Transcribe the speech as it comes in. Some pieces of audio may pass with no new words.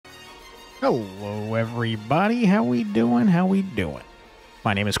Hello, everybody. How we doing? How we doing?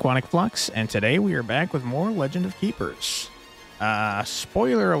 My name is Quantic Flux, and today we are back with more Legend of Keepers.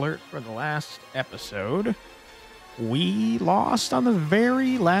 Spoiler alert for the last episode. We lost on the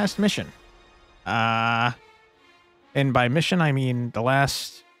very last mission. And by mission, I mean the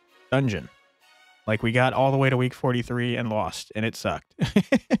last dungeon. Like, we got all the way to week 43 and lost, and it sucked.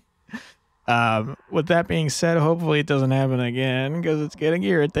 With that being said, hopefully it doesn't happen again, because it's getting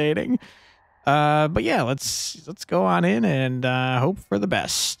irritating. But yeah, let's go on in and hope for the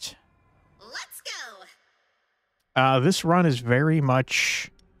best. Let's go. This run is very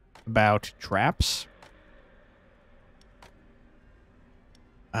much about traps.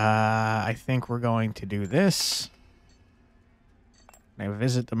 I think we're going to do this. I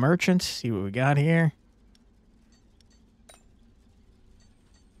visit the merchant, see what we got here.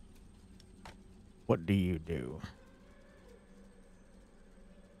 What do you do?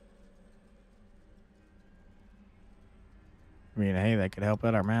 I mean, hey, that could help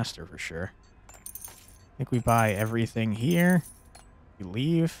out our master for sure. I think we buy everything here. We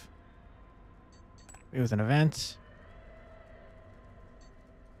leave. With an event.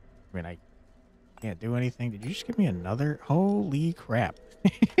 I mean, I can't do anything. Did you just give me another? Holy crap.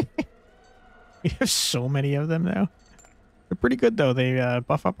 We have so many of them now. They're pretty good, though. They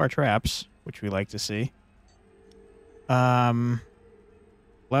buff up our traps, which we like to see. Level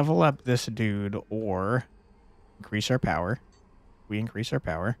up this dude or increase our power. We increase our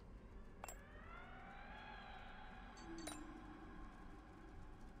power.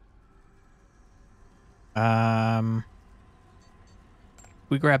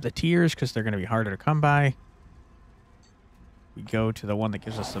 We grab the tiers because they're going to be harder to come by. We go to the one that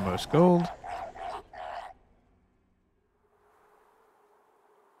gives us the most gold.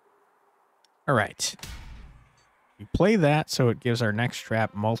 All right. We play that so it gives our next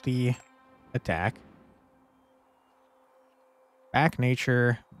trap multi-attack. Back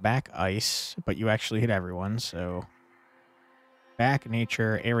nature, back ice, but you actually hit everyone, so back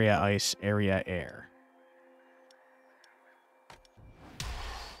nature, area ice, area air.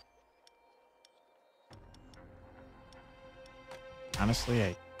 Honestly,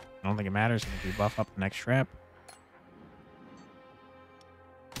 I don't think it matters if we buff up the next trap.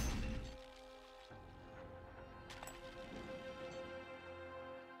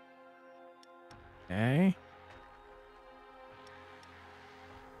 Okay.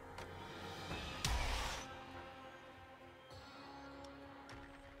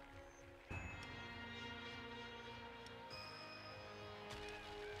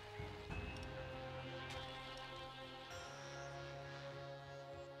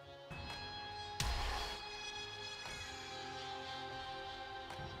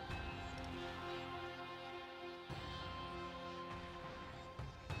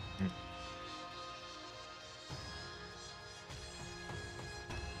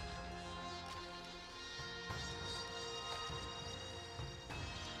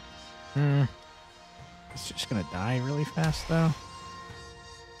 It's just gonna die really fast, though.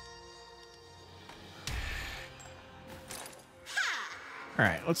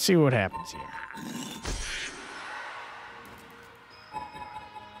 Alright, let's see what happens here.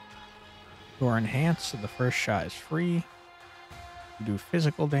 You are enhanced, so the first shot is free. You do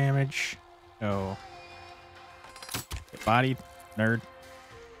physical damage. So, get bodied, nerd.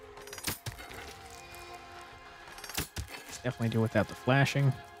 Definitely do without the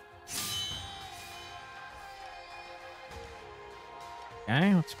flashing.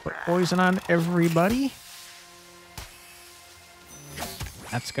 Okay, let's put poison on everybody.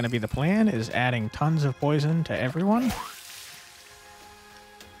 That's going to be the plan, is adding tons of poison to everyone.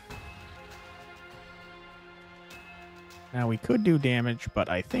 Now, we could do damage, but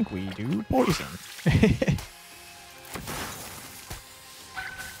I think we do poison. I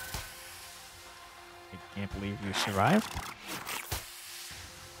can't believe you survived.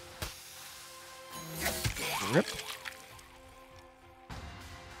 Rip.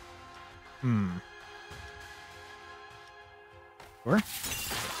 Sure.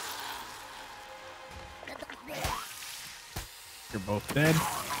 You're both dead.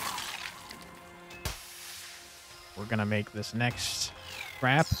 We're gonna make this next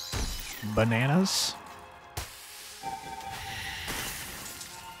trap bananas.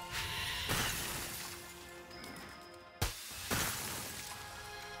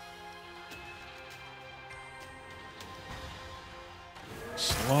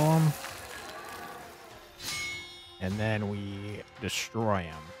 Slow them. And then we destroy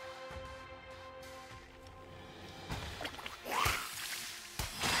them.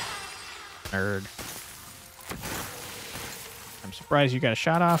 Nerd. surprised you got a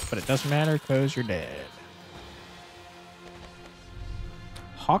shot off, but it doesn't matter because you're dead.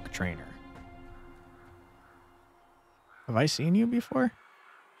 Hawk Trainer. Have I seen you before?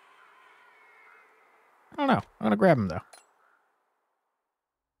 I don't know. I'm going to grab him, though.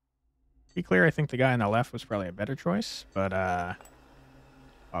 To be clear, I think the guy on the left was probably a better choice, but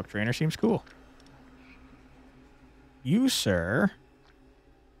Hawk Trainer seems cool. You, sir.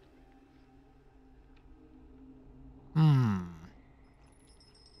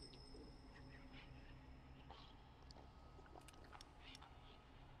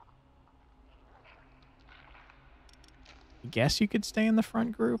 I guess you could stay in the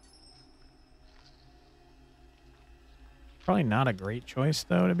front group. Probably not a great choice,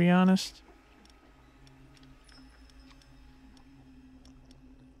 though, to be honest.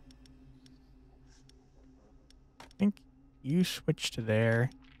 I think you switch to there.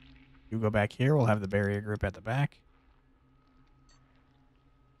 You go back here. We'll have the barrier group at the back.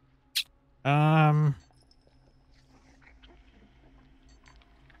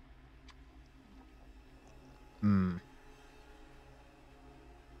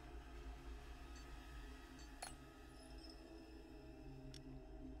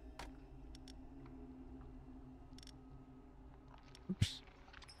 Oops.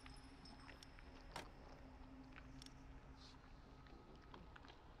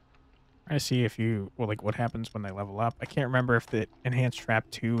 Trying to see if you, well, like what happens when they level up. I can't remember if the enhanced trap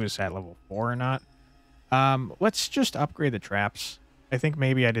 2 is at level 4 or not. Let's just upgrade the traps. I think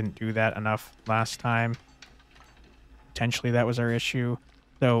maybe I didn't do that enough last time. Potentially that was our issue.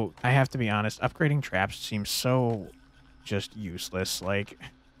 Though I have to be honest, upgrading traps seems so just useless. Like,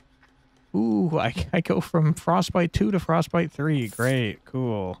 ooh, I go from Frostbite 2 to Frostbite 3. Great,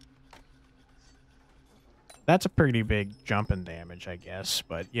 cool. That's a pretty big jump in damage, I guess.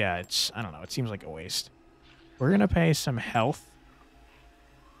 But yeah, it's, I don't know, it seems like a waste. We're going to pay some health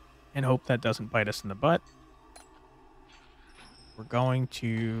and hope that doesn't bite us in the butt. We're going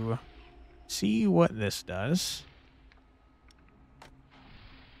to see what this does.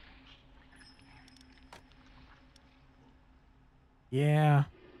 Yeah.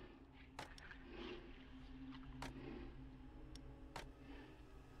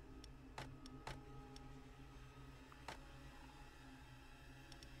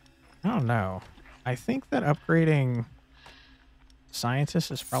 I don't know. I think that upgrading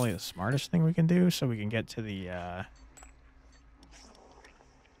Scientist is probably the smartest thing we can do, so we can get to the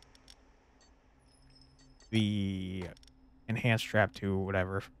enhanced trap 2,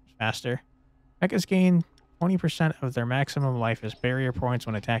 whatever, faster. Mechas gain 20% of their maximum life as barrier points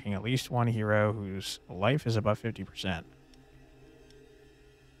when attacking at least one hero whose life is above 50%.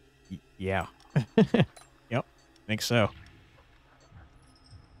 Yeah. Yep, think so.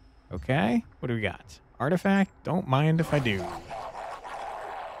 Okay, what do we got? Artifact, don't mind if I do.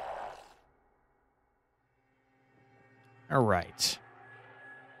 All right.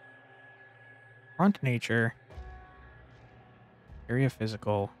 Front nature, area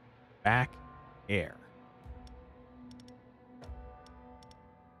physical, back air.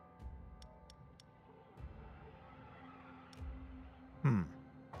 I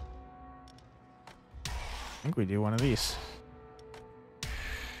think we do one of these.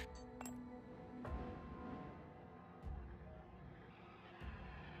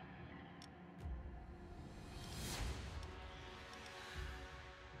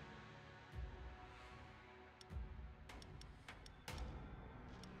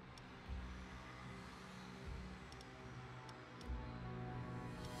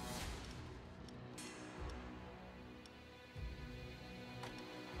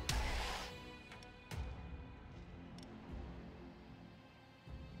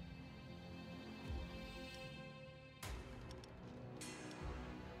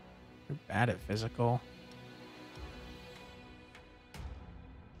 We're bad at physical.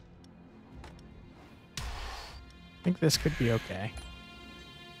 I think this could be okay.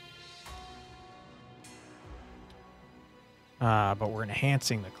 But we're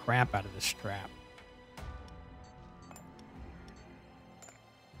enhancing the crap out of this trap.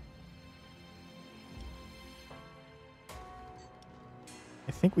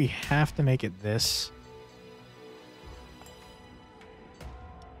 I think we have to make it this.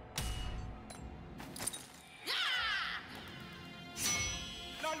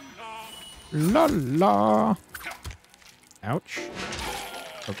 La la. Ouch.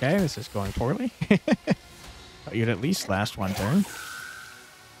 Okay, this is going poorly. Thought you'd at least last one turn.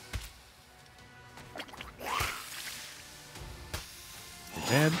 You're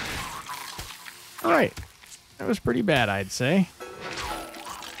dead. Alright. That was pretty bad, I'd say.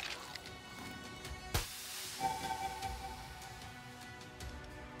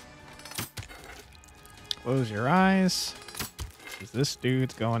 Close your eyes, because this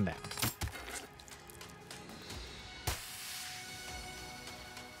dude's going down.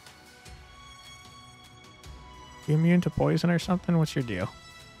 You immune to poison or something? What's your deal?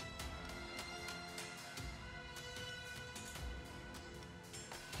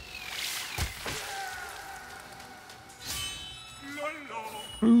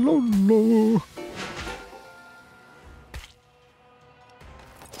 Lolo.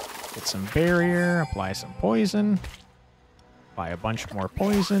 Get some barrier, apply some poison, apply a bunch more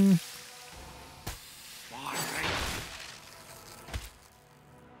poison.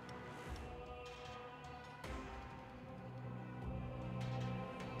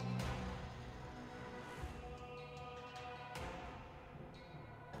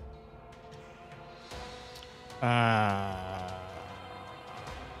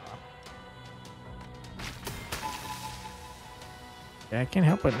 Yeah, I can't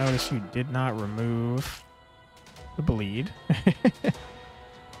help but notice you did not remove the bleed.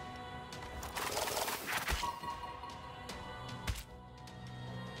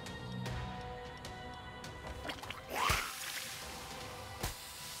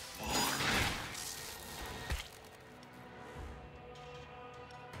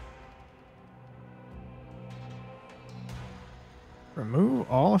 Remove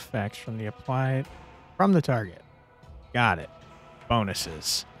all effects from the target. Got it.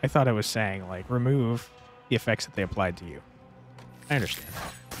 Bonuses. I thought it was saying, like, remove the effects that they applied to you. I understand.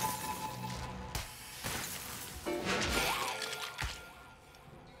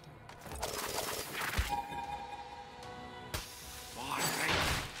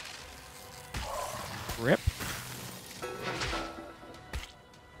 Rip.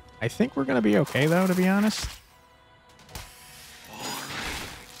 I think we're going to be okay, though, to be honest.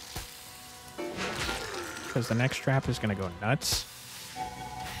 Because the next trap is going to go nuts.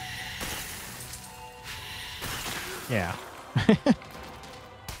 Yeah.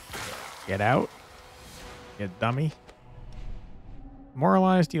 Get out. Get dummy.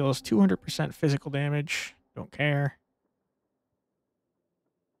 Moralize deals 200% physical damage. Don't care.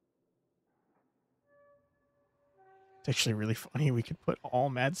 It's actually really funny. We could put all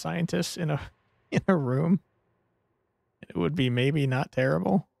mad scientists in a room. It would be maybe not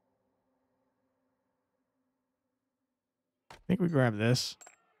terrible. I think we grab this.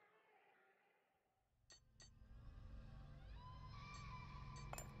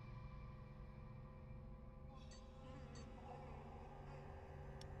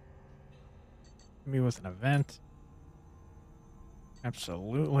 Me with an event.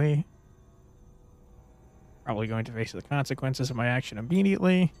 Absolutely. Probably going to face the consequences of my action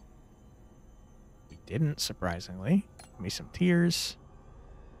immediately. We didn't, surprisingly. Give me some tears.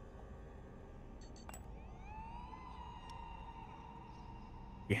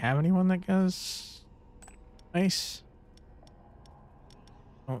 Do we have anyone that goes nice?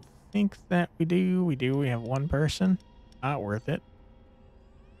 Don't think that we do. We do. We have one person. Not worth it.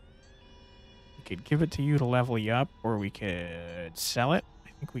 We could give it to you to level you up, or we could sell it.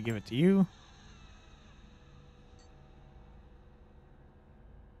 I think we give it to you.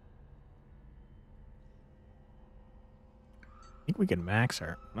 I think we can max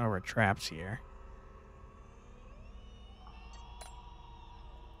our traps here.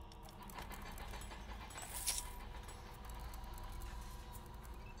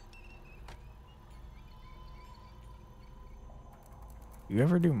 Do you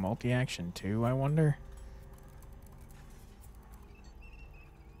ever do multi-action too, I wonder?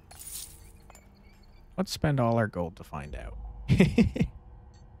 Let's spend all our gold to find out.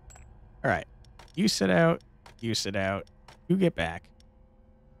 Alright. You sit out. You sit out. You get back.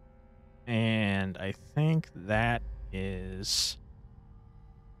 And I think that is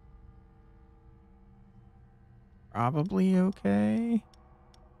probably okay.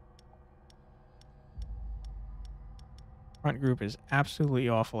 Front group is absolutely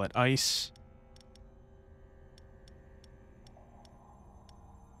awful at ice.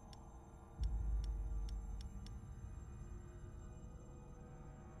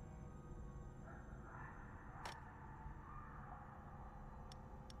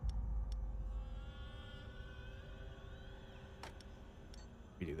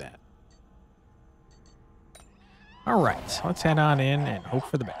 We do that. All right, let's head on in and hope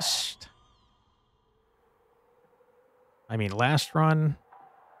for the best. I mean, last run,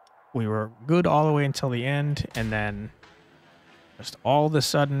 we were good all the way until the end, and then just all of a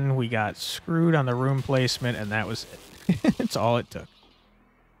sudden, we got screwed on the room placement, and that was it. That's all it took.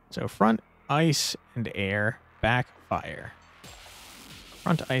 So front, ice, and air, back, fire.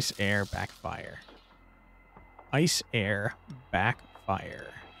 Front, ice, air, back, fire. Ice, air, back, fire.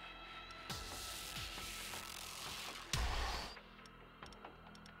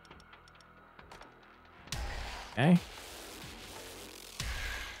 Okay.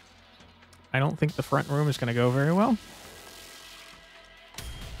 I don't think the front room is going to go very well.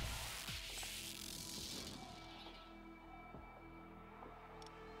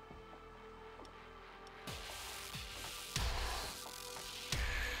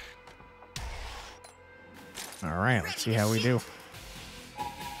 All right, let's see how we do.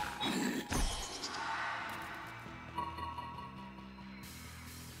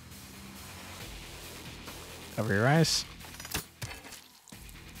 Cover your eyes.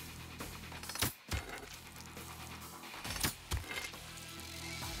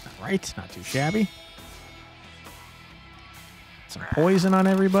 All right, not too shabby. Some poison on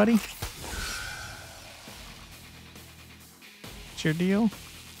everybody. What's your deal?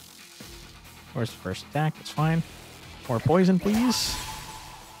 Where's the first attack? That's fine. More poison, please.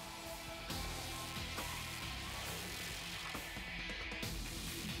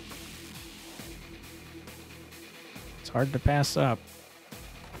 It's hard to pass up.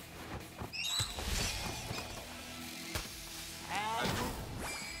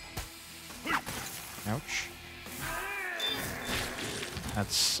 Ouch.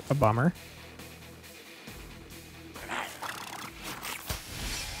 That's a bummer.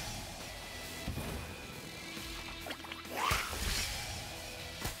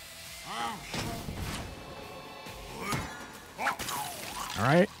 All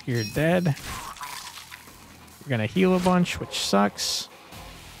right, you're dead. You're gonna heal a bunch, which sucks.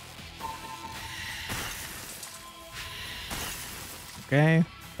 Okay,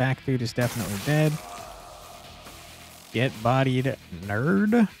 back dude is definitely dead. Get bodied,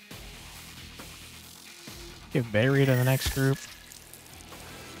 nerd. Give berry to the next group.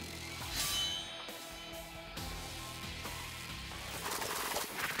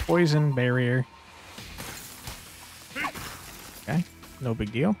 Poison barrier. Okay, no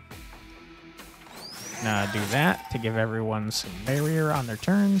big deal. Now do that to give everyone some barrier on their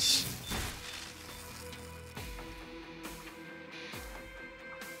turns.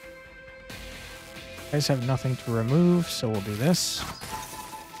 You guys have nothing to remove, so we'll do this.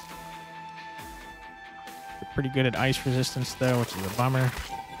 We're pretty good at ice resistance, though, which is a bummer.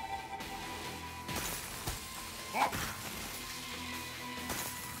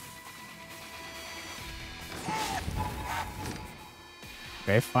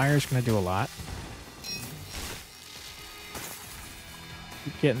 Okay, fire's gonna do a lot.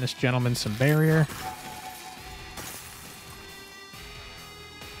 Keep getting this gentleman some barrier.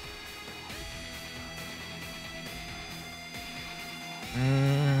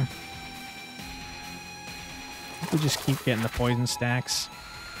 We just keep getting the poison stacks.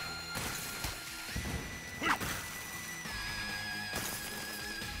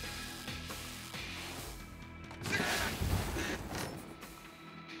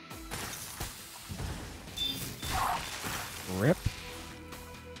 Rip.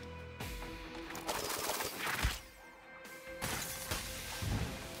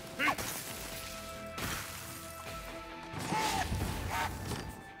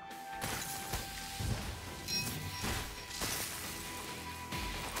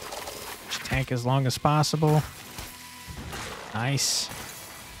 Tank as long as possible. Nice.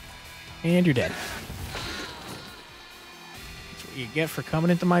 And you're dead. That's what you get for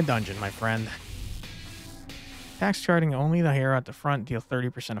coming into my dungeon, my friend. Attacks charting only the hair at the front deal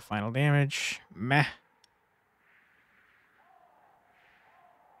 30% of final damage. Meh.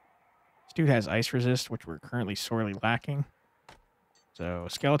 This dude has ice resist, which we're currently sorely lacking. So,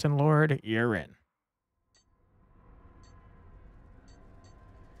 Skeleton Lord, you're in.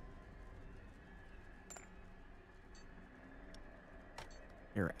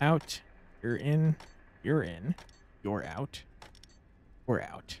 You're out. You're in. You're in. You're out. We're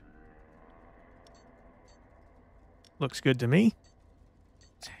out. Looks good to me.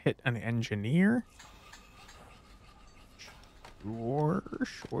 Let's hit an engineer. Sure.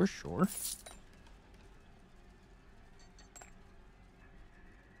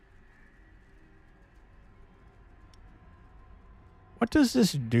 What does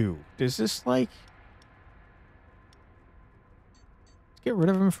this do? Does this, like... get rid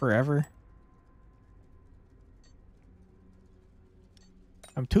of him forever?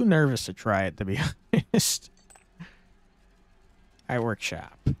 I'm too nervous to try it, to be honest. I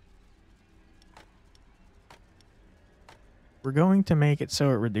workshop. We're going to make it so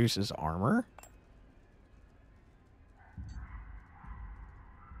it reduces armor.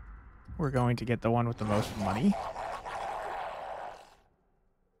 We're going to get the one with the most money.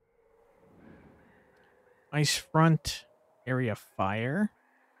 Ice front. Area fire.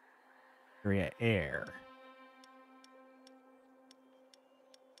 Area air.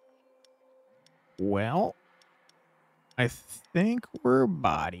 Well, I think we're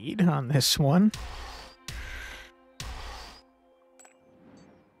bodied on this one.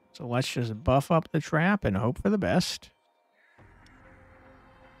 So let's just buff up the trap and hope for the best.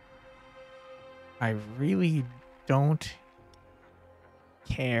 I really don't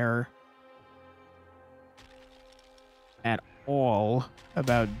care at all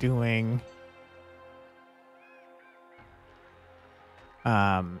about doing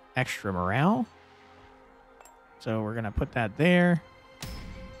extra morale. So we're gonna put that there.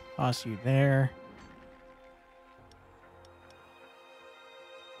 Toss you there.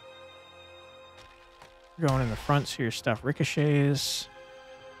 You're going in the front so your stuff ricochets.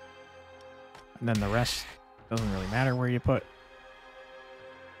 And then the rest doesn't really matter where you put.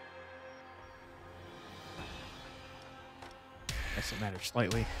 Guess it matters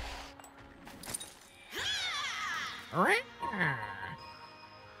slightly.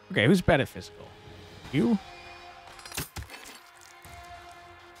 Okay, who's bad at physical? You?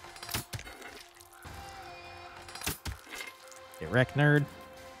 Get wrecked, nerd.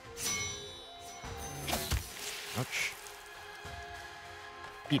 Ouch.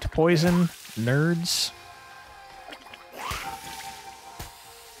 Eat poison, nerds.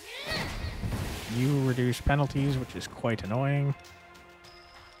 You reduce penalties, which is quite annoying.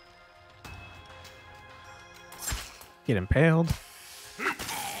 Get impaled.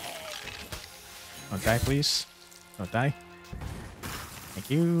 Don't die, please. Don't die. Thank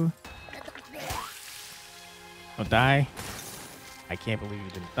you. Don't die. I can't believe you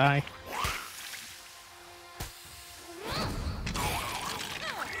didn't die.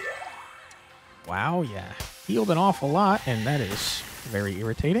 Wow, yeah. Healed an awful lot, and that is very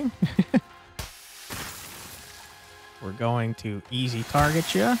irritating. We're going to easy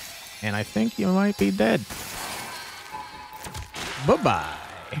target you, and I think you might be dead. Bye-bye.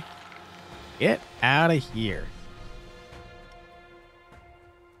 Get out of here.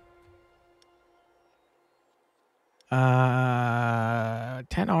 Uh,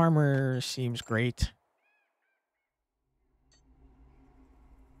 10 armor seems great.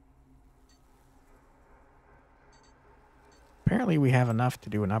 Apparently we have enough to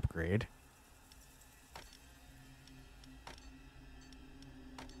do an upgrade.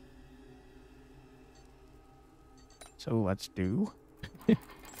 So let's do.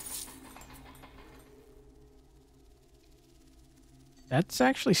 That's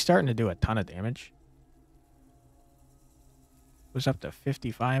actually starting to do a ton of damage. It was up to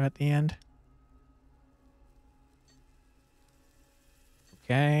 55 at the end.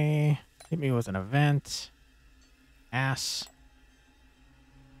 Okay. Hit me with an event. Ass.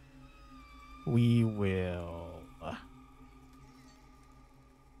 We will...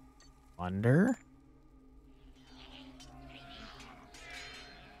 Under.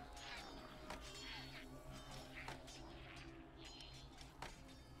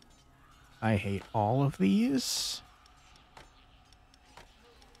 I hate all of these.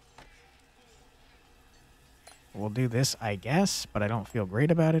 We'll do this, I guess, but I don't feel great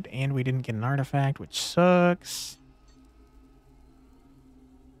about it, and we didn't get an artifact, which sucks.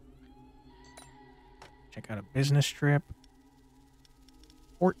 Check out a business trip.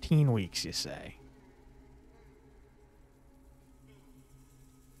 14 weeks, you say.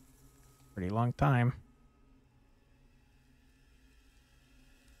 Pretty long time.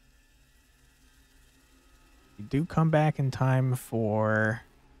 You do come back in time for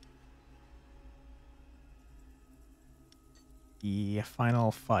the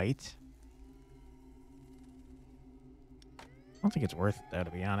final fight. I don't think it's worth it, though,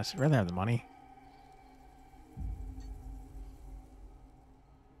 to be honest. I'd rather have the money.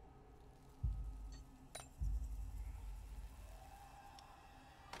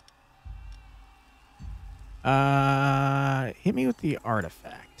 Hit me with the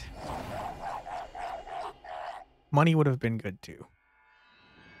artifact. Money would have been good, too.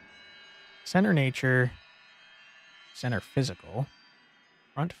 Center nature. Center physical.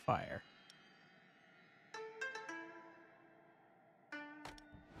 Front fire.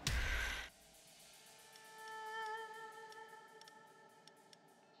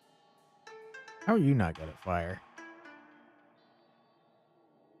 How are you not good at fire?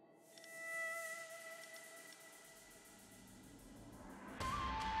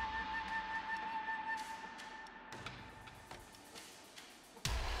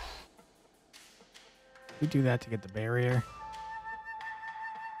 We do that to get the barrier.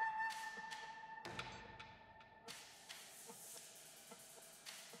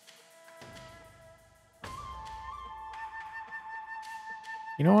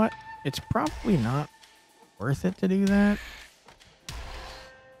 You know what? It's probably not worth it to do that.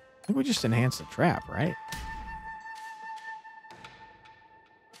 I think we just enhance the trap, right?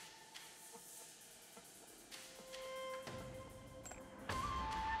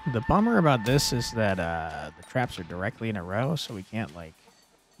 The bummer about this is that the traps are directly in a row, so we can't, like,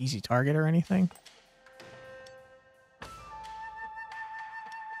 easy target or anything.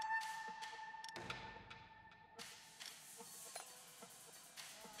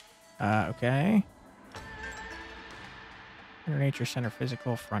 Okay. Nature Center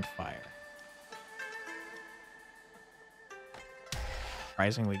Physical Front Fire.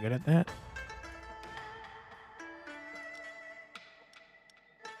 Surprisingly good at that.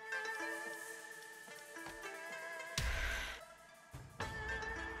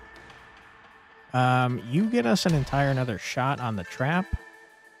 You get us an entire another shot on the trap.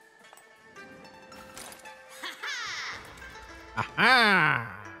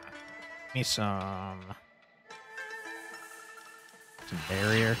 Aha! Give me some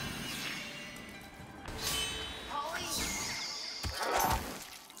barrier.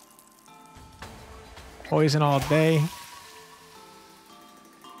 Poison all day.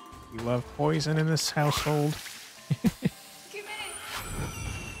 We love poison in this household.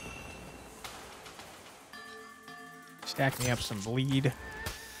 Stack me up some bleed.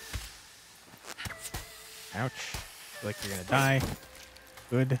 Ouch. Feel like you're gonna die.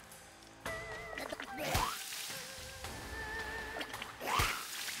 Good.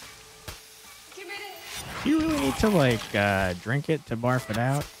 You really need to, like, drink it to barf it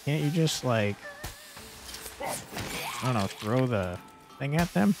out. Can't you just, like, I don't know, throw the thing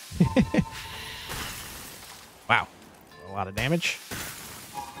at them? Wow. A lot of damage.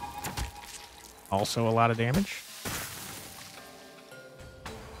 Also a lot of damage.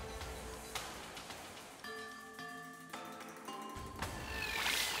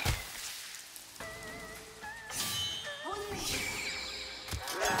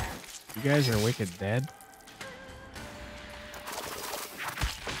 You guys are wicked dead.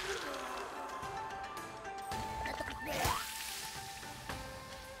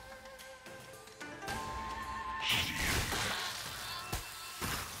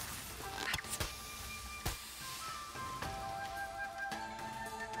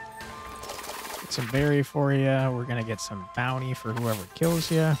 Get some berry for you. We're gonna get some bounty for whoever kills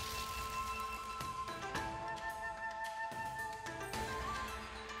you.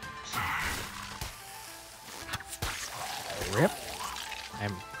 Rip.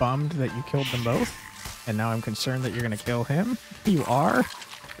 I'm bummed that you killed them both, and now I'm concerned that you're gonna kill him. You are?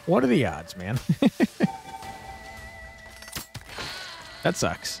 What are the odds, man? That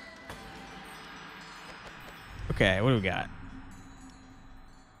sucks. Okay, what do we got?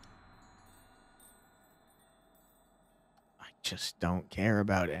 I just don't care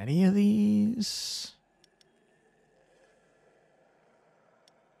about any of these.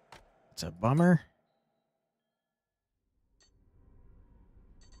 It's a bummer.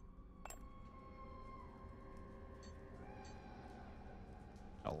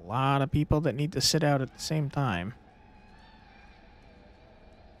 A lot of people that need to sit out at the same time.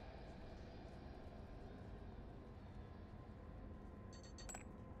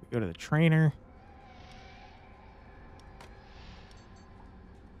 We go to the trainer.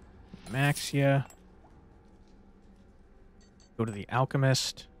 Maxia. Go to the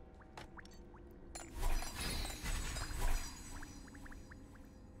alchemist.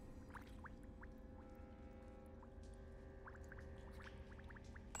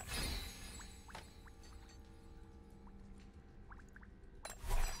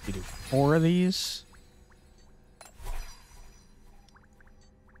 We do 4 of these.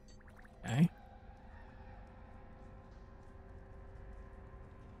 Okay.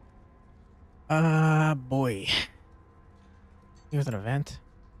 Boy. Here's an event.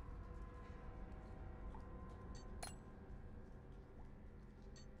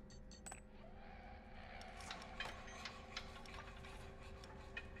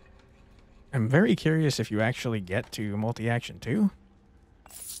 I'm very curious if you actually get to multi-action too.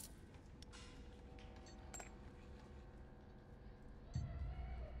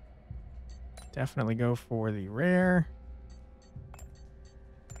 Definitely go for the rare.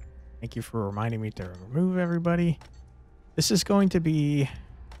 Thank you for reminding me to remove everybody. This is going to be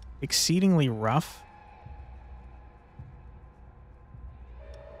exceedingly rough.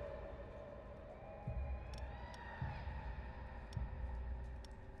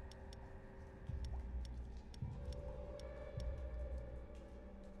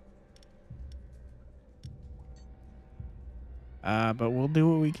 But we'll do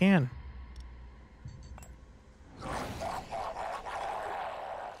what we can.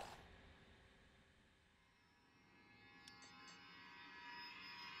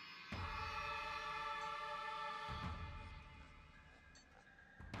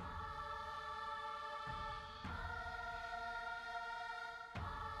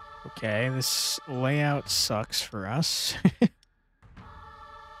 Okay, this layout sucks for us.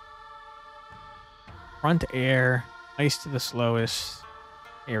 Front air, ice to the slowest,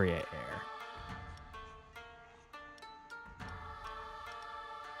 area air.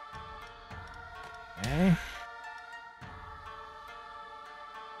 Okay.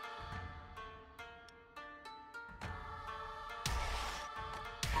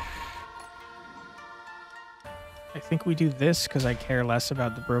 I think we do this because I care less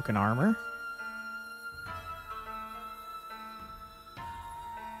about the broken armor.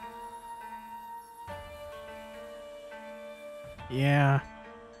 Yeah.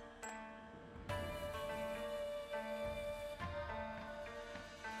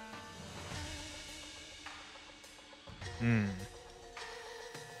 Hmm.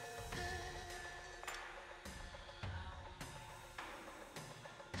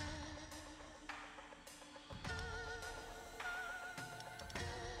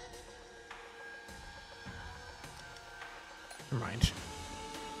 Never mind.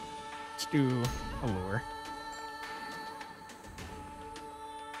 Let's do allure.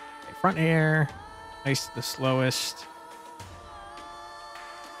 Okay, front air, ice to the slowest,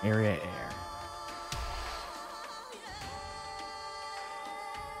 area air.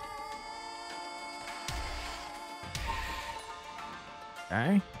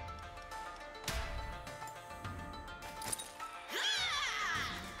 Okay.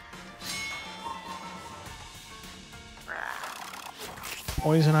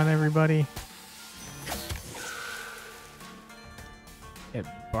 Poison on everybody. Hit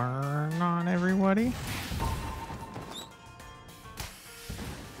burn on everybody.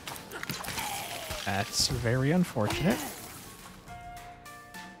 That's very unfortunate.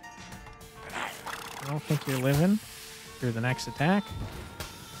 I don't think you're living through the next attack.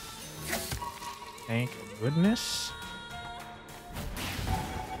 Thank goodness.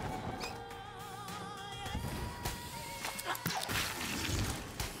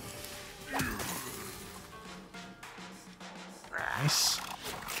 Nice.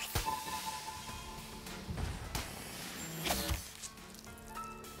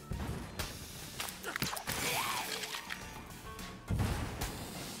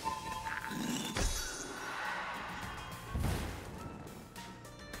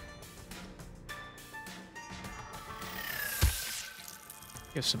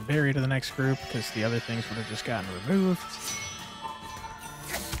 Give some berry to the next group because the other things would have just gotten removed.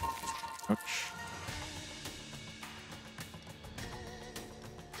 Ouch.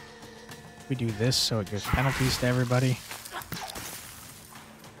 We do this so it gives penalties to everybody.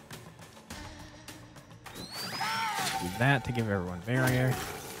 Do that to give everyone barrier.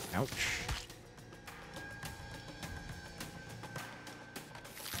 Ouch.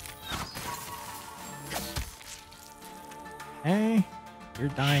 Hey, you're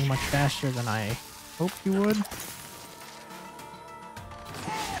dying much faster than I hoped you would.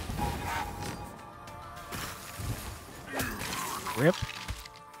 Rip.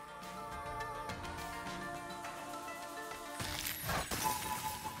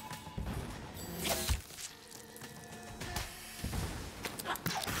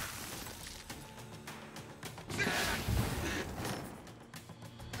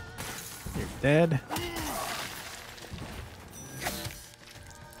 You're dead.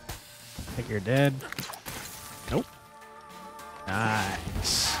 I think you're dead. Nope.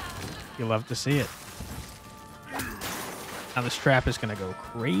 Nice. You love to see it. Now this trap is going to go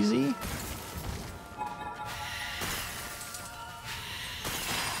crazy.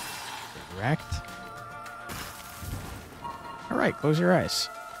 Correct. All right, close your eyes.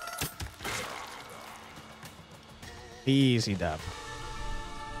 Easy dub.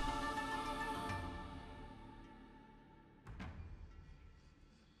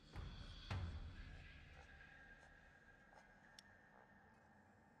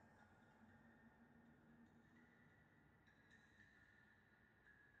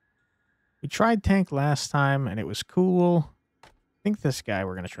 We tried tank last time and it was cool. I think this guy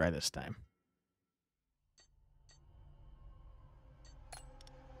we're going to try this time.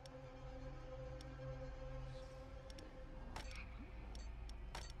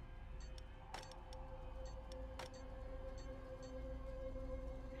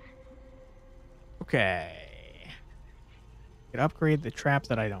 Okay. We could upgrade the trap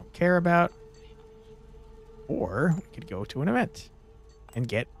that I don't care about. Or we could go to an event and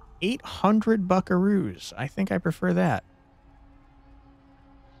get 800 buckaroos. I think I prefer that.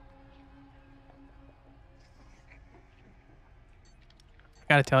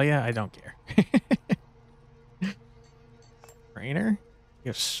 Gotta tell you, I don't care. Trainer, you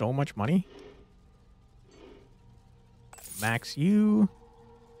have so much money. Max you.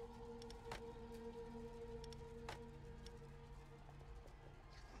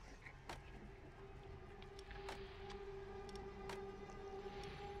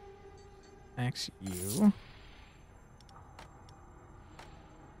 max you.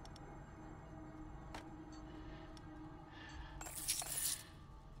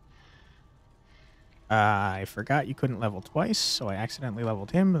 I forgot you couldn't level twice, so I accidentally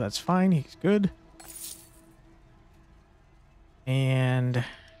leveled him, but that's fine. He's good. And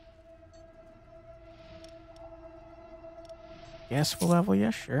guess we'll level you.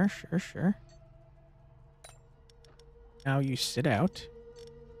 Sure, sure, sure. Now you sit out.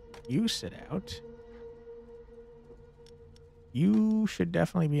 You sit out. You should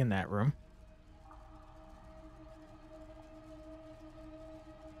definitely be in that room.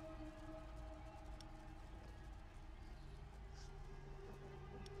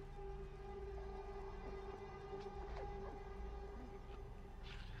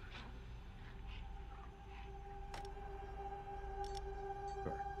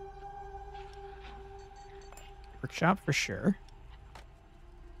 Sure. Workshop for sure.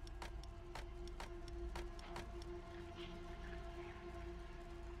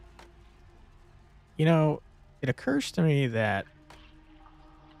 You know, it occurs to me that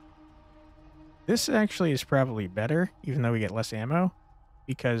this actually is probably better, even though we get less ammo,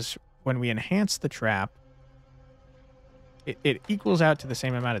 because when we enhance the trap, it equals out to the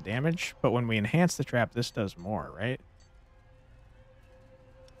same amount of damage, but when we enhance the trap, this does more, right?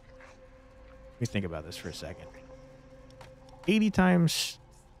 Let me think about this for a second. 80 times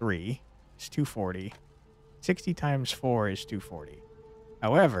 3 is 240. 60 times 4 is 240.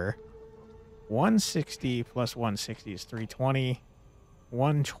 However, 160 plus 160 is 320.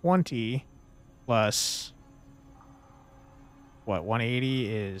 120 plus, what,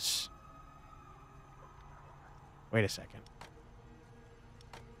 180 is... Wait a second.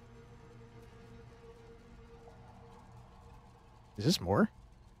 Is this more?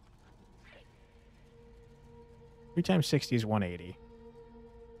 3 times 60 is 180.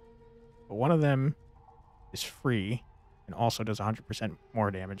 But one of them is free and also does 100%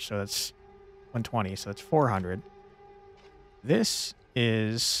 more damage, so that's 120, so that's 400. This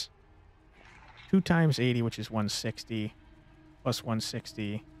is 2 times 80, which is 160, plus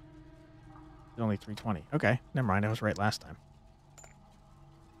 160 is only 320. Okay, never mind, I was right last time.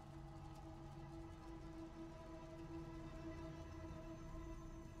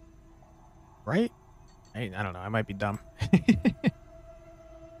 Right? I don't know, I might be dumb.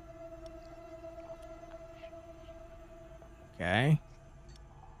 Okay.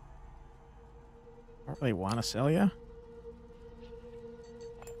 Don't really want to sell you.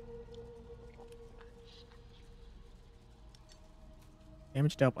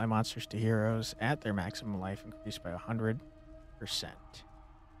 Damage dealt by monsters to heroes at their maximum life increased by 100%.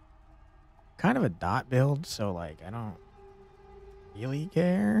 Kind of a dot build, so like I don't really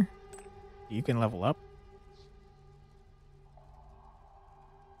care. You can level up.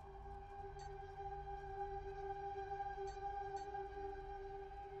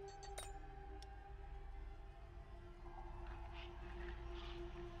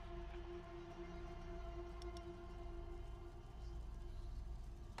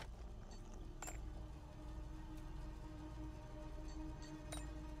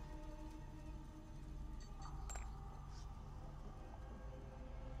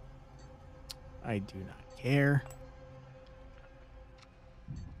 I do not care.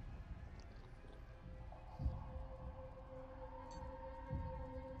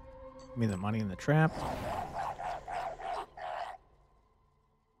 Give me the money in the trap.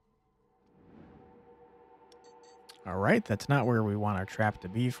 All right, that's not where we want our trap to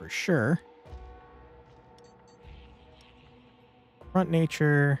be for sure. Front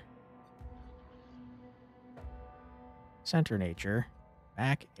nature. Center nature.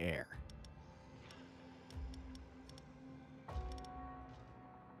 Back air.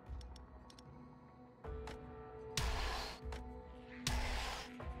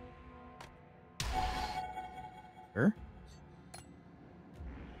 Sure.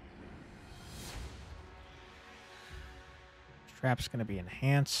 Trap's going to be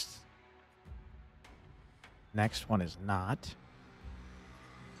enhanced. Next one is not.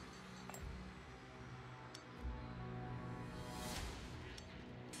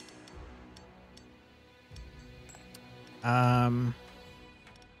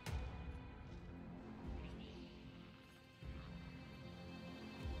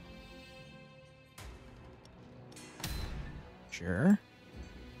 Sure.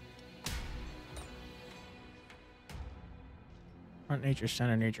 Front nature,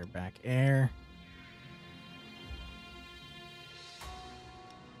 center nature, back air.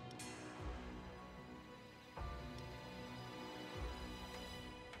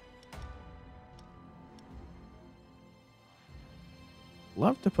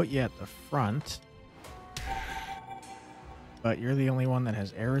 love to put you at the front, but you're the only one that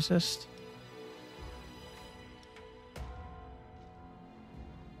has air resist.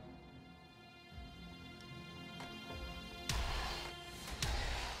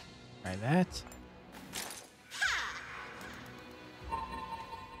 Try that.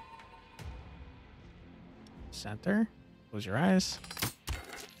 Center. Close your eyes.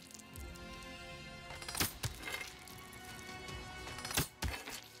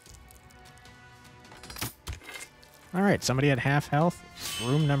 All right, somebody at half health.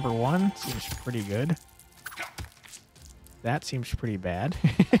 Room number 1 seems pretty good. That seems pretty bad.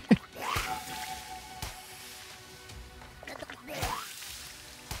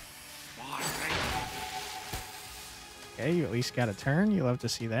 Okay, you at least got a turn. You love to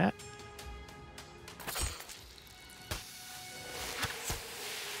see that.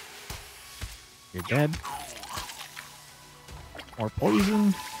 You're dead. More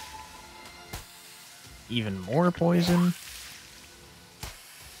poison. Even more poison.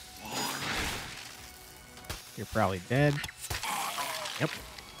 You're probably dead. Yep.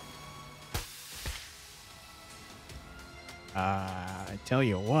 I tell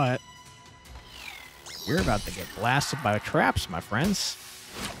you what. You're about to get blasted by traps, my friends.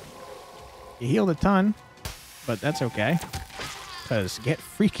 You healed a ton, but that's okay. Because get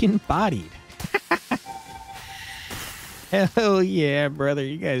freaking bodied. Hell yeah, brother.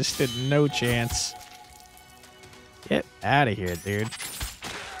 You guys stood no chance. Get out of here, dude.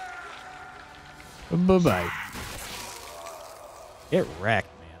 Bye-bye. Get wrecked,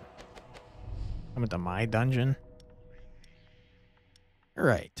 man. Coming to my dungeon.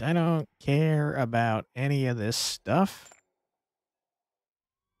 Alright, I don't care about any of this stuff.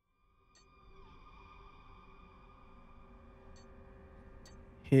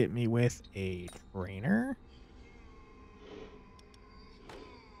 Hit me with a trainer.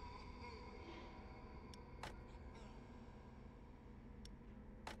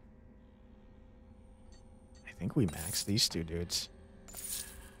 I think we maxed these two dudes.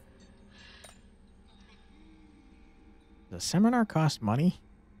 Does seminar cost money?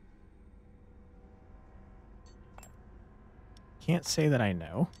 Can't say that I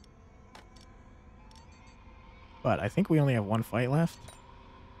know. But I think we only have one fight left.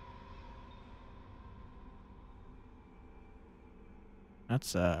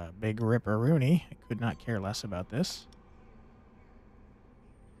 That's a big ripperoonie. I could not care less about this.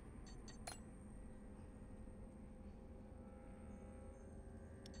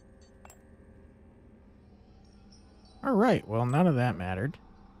 Alright, well, none of that mattered.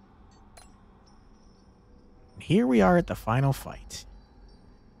 Here we are at the final fight.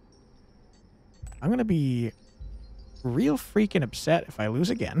 I'm going to be real freaking upset if I lose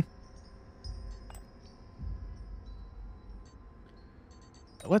again.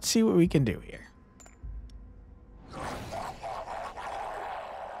 But let's see what we can do here.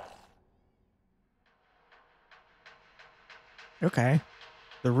 Okay.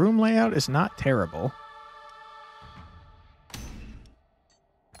 The room layout is not terrible.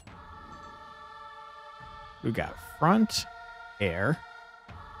 We got front, air,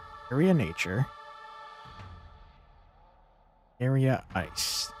 area nature, area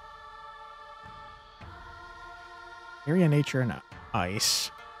ice. Area nature and ice,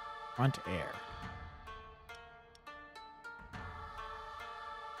 front air.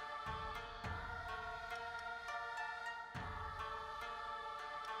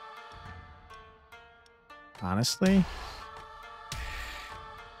 Honestly,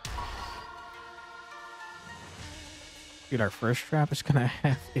 dude, our first trap is gonna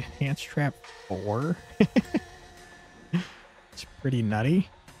have enhanced trap 4. It's pretty nutty.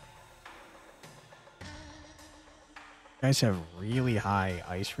 You guys have really high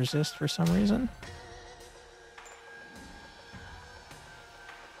ice resist for some reason.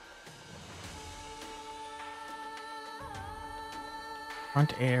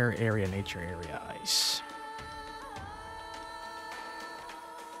 Front air, area nature, area ice.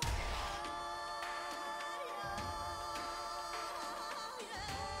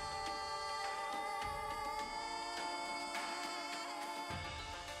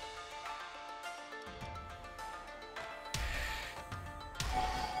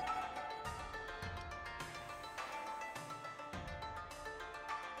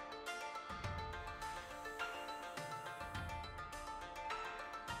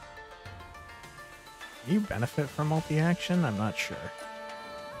 Do you benefit from multi-action? I'm not sure.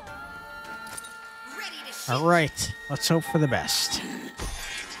 All right, let's hope for the best.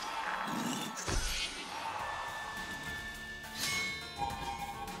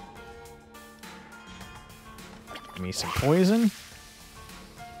 Give me some poison.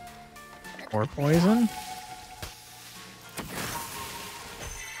 Or poison.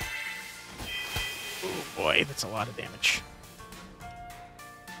 Oh boy, that's a lot of damage.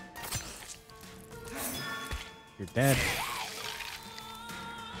 You're dead.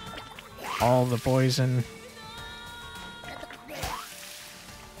 All the poison.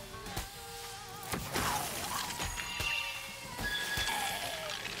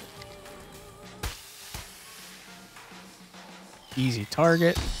 Easy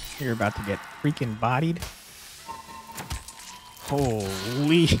target. You're about to get freaking bodied.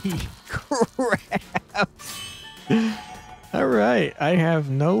 Holy crap. All right. I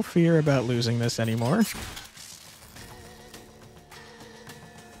have no fear about losing this anymore.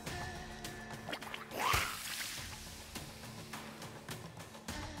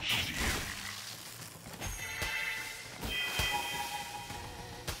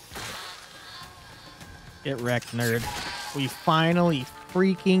 Get wrecked, nerd. We finally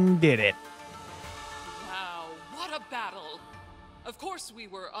freaking did it. Wow, what a battle! Of course we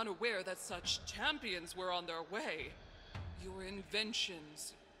were unaware that such champions were on their way. Your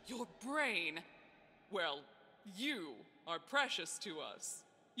inventions, your brain. Well, you are precious to us.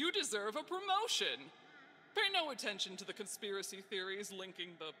 You deserve a promotion. Pay no attention to the conspiracy theories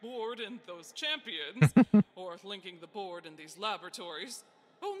linking the board and those champions, or linking the board and these laboratories.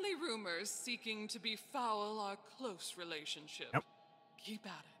 Only rumors seeking to befoul our close relationship. Yep. Keep at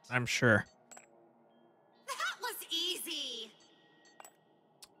it. I'm sure. That was easy.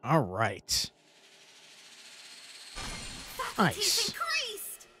 All right. Nice.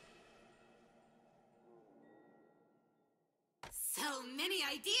 Increased. So many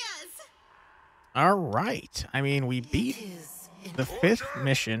ideas. All right. I mean, we beat the 5th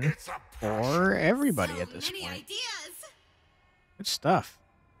mission for everybody at this point. Ideas. Good stuff.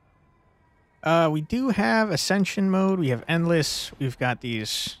 We do have Ascension mode. We have Endless. We've got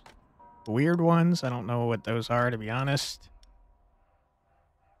these weird ones. I don't know what those are, to be honest.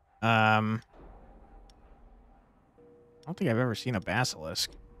 I don't think I've ever seen a Basilisk.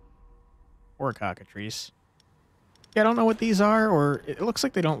 Or a Cockatrice. Yeah, I don't know what these are, or it looks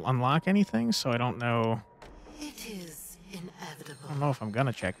like they don't unlock anything, so I don't know. It is inevitable. I don't know if I'm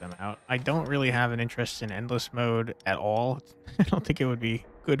gonna check them out. I don't really have an interest in Endless mode at all. I don't think it would be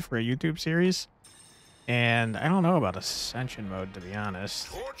good for a YouTube series. And I don't know about Ascension mode, to be honest.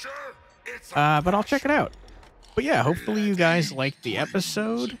 But I'll check it out. But yeah, hopefully you guys liked the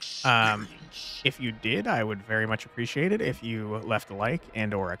episode. If you did, I would very much appreciate it if you left a like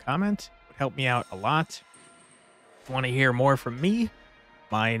and or a comment. It would help me out a lot. If you want to hear more from me,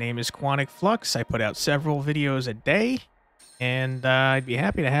 my name is Quantic Flux. I put out several videos a day, and I'd be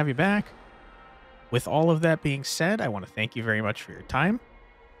happy to have you back. With all of that being said, I want to thank you very much for your time,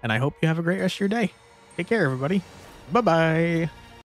 and I hope you have a great rest of your day. Take care, everybody. Bye-bye.